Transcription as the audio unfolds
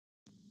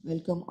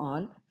Welcome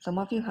all. Some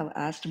of you have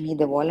asked me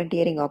the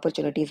volunteering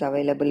opportunities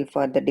available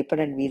for the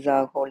dependent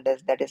visa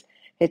holders, that is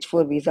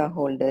H4 visa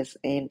holders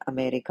in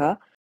America.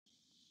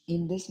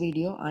 In this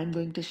video, I'm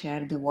going to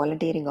share the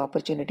volunteering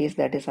opportunities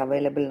that is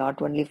available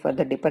not only for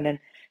the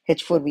dependent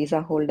H4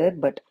 visa holder,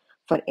 but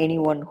for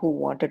anyone who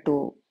wanted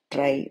to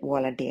try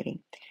volunteering.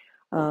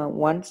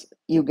 Once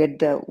you get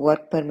the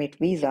work permit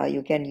visa,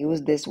 you can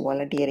use this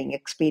volunteering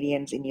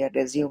experience in your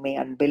resume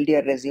and build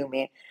your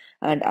resume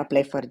and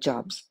apply for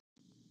jobs.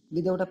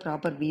 Without a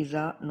proper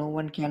visa, no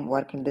one can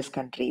work in this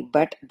country,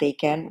 but they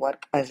can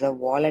work as a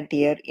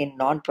volunteer in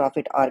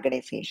non-profit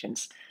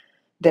organizations.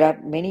 There are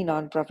many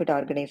non-profit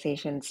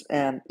organizations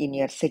in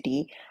your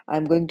city.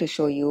 I'm going to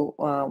show you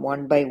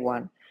one by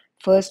one.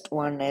 First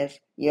one is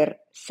your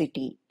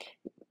city.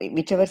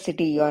 Whichever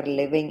city you are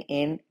living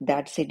in,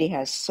 that city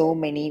has so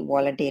many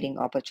volunteering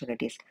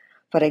opportunities.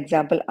 For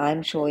example,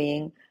 I'm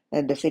showing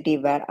the city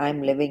where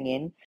I'm living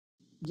in.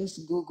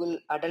 Just Google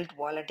adult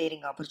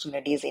volunteering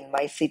opportunities in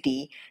my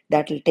city.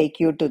 That will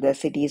take you to the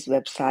city's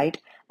website,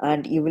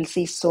 and you will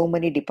see so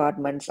many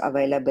departments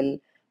available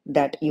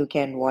that you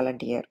can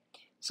volunteer.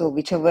 So,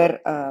 whichever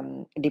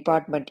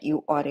department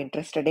you are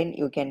interested in,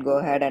 you can go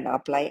ahead and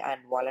apply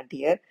and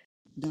volunteer.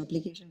 The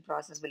application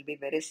process will be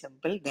very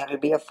simple. There will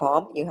be a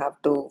form, you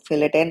have to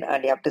fill it in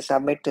and you have to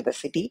submit to the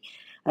city,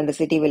 and the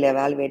city will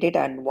evaluate it.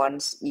 And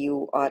once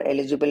you are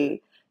eligible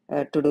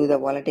to do the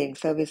volunteering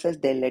services,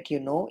 they'll let you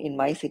know. In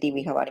my city,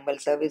 we have animal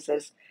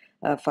services,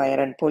 fire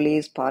and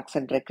police, parks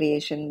and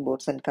recreation,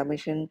 boards and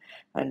commission,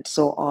 and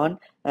so on.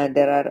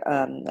 There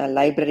are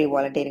library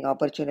volunteering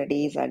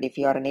opportunities, and if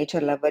you are a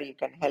nature lover, you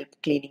can help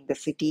cleaning the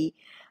city,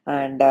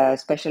 and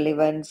special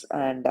events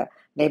and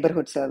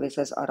neighborhood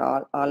services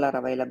are all are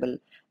available.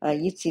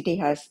 Each city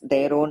has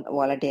their own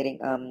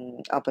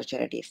volunteering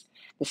opportunities.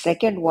 The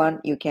second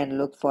one you can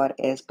look for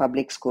is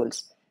public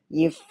schools.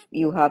 If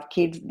you have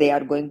kids, they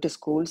are going to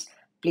schools,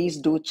 please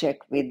do check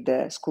with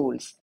the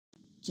schools.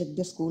 Check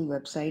the school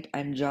website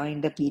and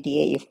join the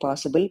PTA if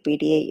possible.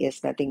 PTA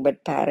is nothing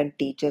but Parent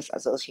Teachers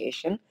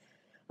Association.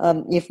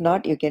 If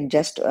not, you can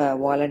just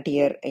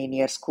volunteer in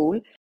your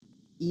school.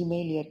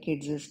 Email your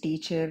kids'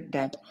 teacher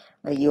that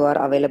you are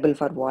available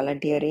for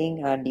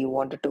volunteering and you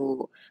wanted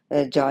to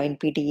join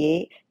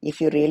PTA.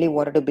 If you really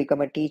wanted to become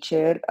a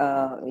teacher,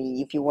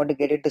 if you want to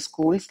get into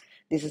schools,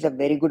 this is a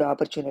very good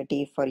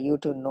opportunity for you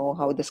to know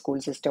how the school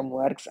system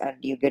works, and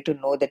you get to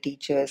know the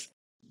teachers.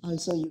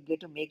 Also, you get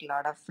to make a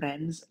lot of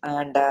friends,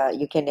 and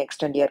you can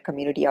extend your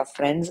community of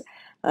friends,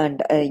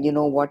 and you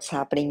know what's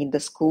happening in the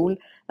school.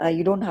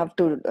 You don't have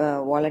to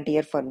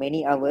volunteer for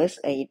many hours.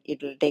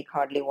 It will take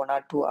hardly 1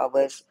 or 2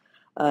 hours,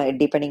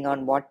 depending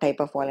on what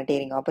type of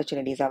volunteering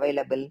opportunities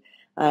available.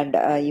 And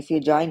if you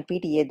join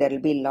PTA, there will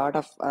be a lot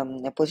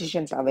of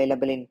positions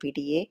available in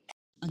PTA.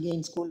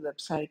 Again, school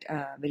website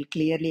will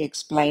clearly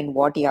explain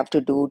what you have to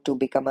do to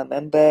become a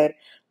member,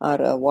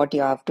 or what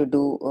you have to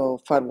do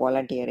for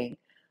volunteering.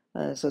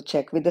 So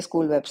check with the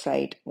school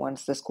website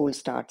once the school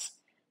starts.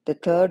 The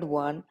third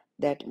one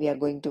that we are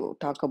going to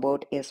talk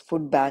about is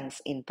food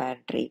banks in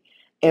pantry.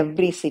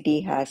 Every city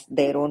has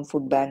their own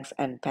food banks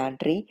and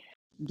pantry.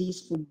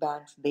 These food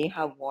banks, they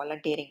have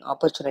volunteering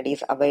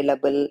opportunities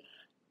available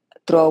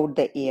throughout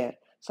the year.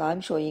 So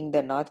I'm showing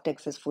the North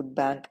Texas Food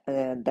Bank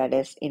that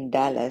is in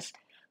Dallas.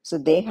 So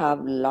they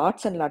have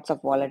lots and lots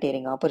of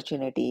volunteering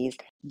opportunities.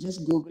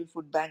 Just Google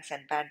food banks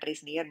and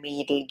pantries near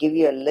me. It will give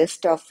you a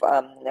list of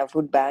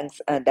food banks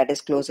that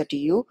is closer to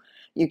you.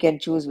 You can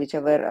choose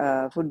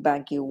whichever food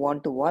bank you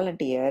want to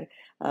volunteer,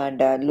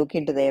 and look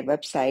into their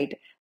website.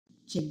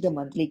 Check the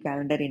monthly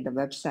calendar in the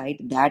website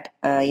that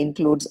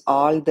includes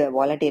all the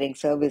volunteering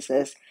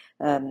services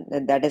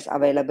that is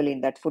available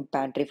in that food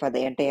pantry for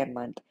the entire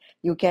month.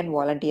 You can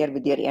volunteer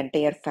with your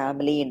entire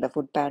family in the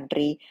food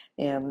pantry.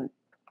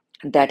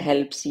 That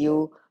helps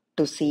you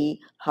to see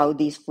how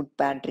these food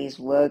pantries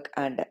work,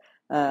 and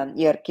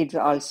your kids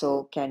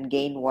also can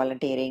gain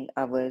volunteering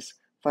hours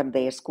for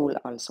their school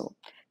also.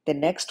 The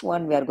next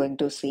one we are going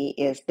to see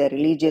is the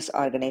religious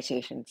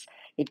organizations.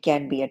 It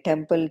can be a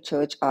temple,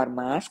 church, or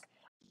mosque.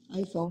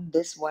 I found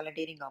this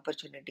volunteering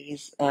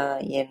opportunities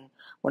in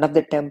one of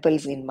the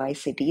temples in my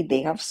city.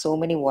 They have so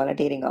many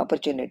volunteering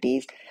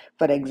opportunities.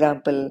 For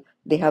example,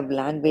 they have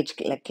language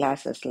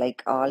classes,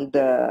 like all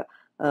the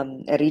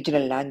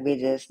regional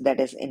languages that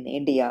is in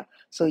India.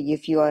 So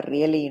if you are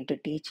really into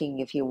teaching,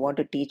 if you want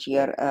to teach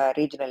your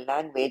regional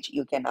language,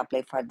 you can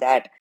apply for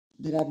that.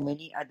 There are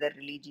many other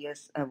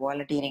religious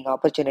volunteering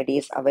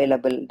opportunities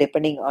available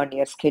depending on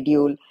your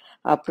schedule.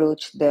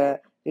 Approach the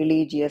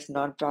religious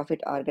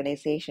non-profit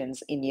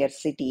organizations in your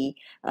city,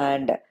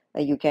 and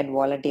you can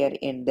volunteer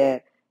in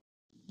there.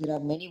 There are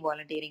many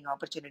volunteering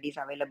opportunities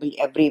available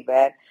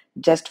everywhere.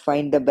 Just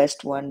find the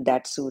best one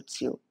that suits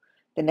you.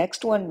 The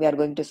next one we are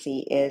going to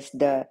see is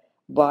the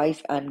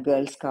Boys and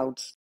Girl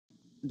Scouts.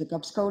 The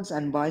Cub Scouts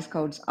and Boy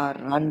Scouts are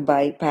run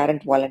by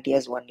parent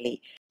volunteers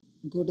only.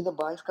 Go to the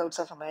Boy Scouts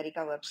of America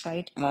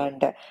website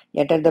and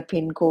enter the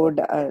pin code,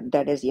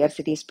 that is your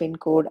city's pin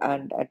code,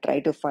 and try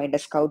to find a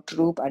scout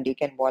troop, and you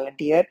can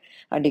volunteer,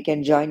 and you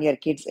can join your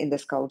kids in the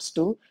scouts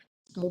too.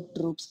 Scout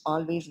troops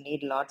always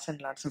need lots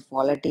and lots of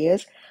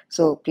volunteers.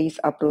 So please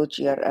approach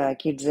your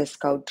kids'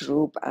 scout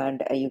troop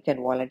and you can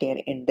volunteer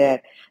in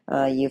there.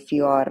 If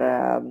you are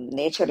a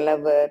nature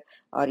lover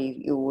or if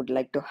you would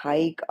like to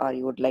hike or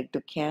you would like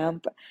to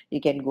camp,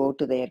 you can go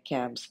to their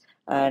camps.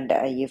 And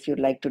if you'd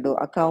like to do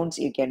accounts,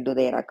 you can do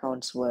their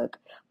accounts work.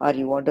 Or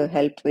you want to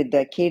help with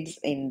the kids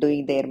in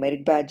doing their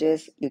merit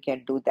badges, you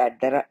can do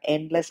that. There are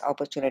endless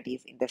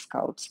opportunities in the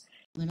scouts.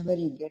 Whenever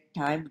you get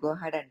time, go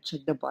ahead and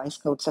check the Boy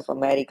Scouts of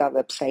America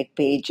website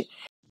page.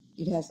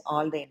 It has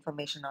all the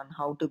information on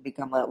how to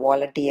become a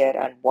volunteer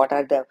and what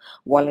are the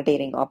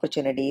volunteering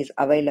opportunities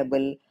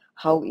available,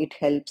 how it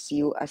helps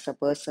you as a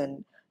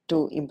person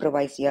to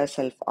improvise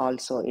yourself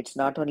also. It's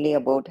not only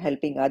about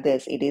helping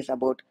others, it is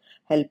about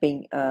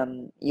helping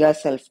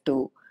yourself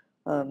too.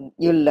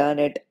 You'll learn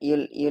it,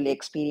 you'll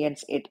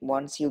experience it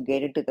once you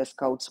get into the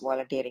Scouts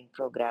volunteering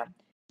program.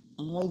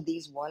 All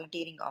these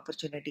volunteering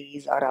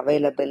opportunities are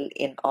available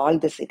in all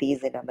the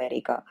cities in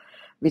America.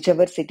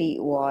 Whichever city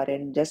you are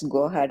in, just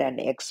go ahead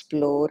and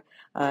explore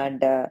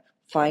and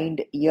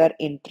find your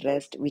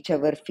interest,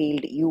 whichever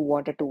field you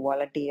wanted to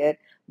volunteer,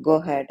 go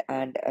ahead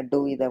and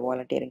do the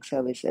volunteering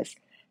services.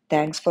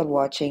 Thanks for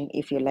watching.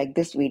 If you like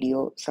this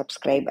video,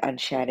 subscribe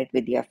and share it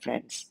with your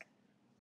friends.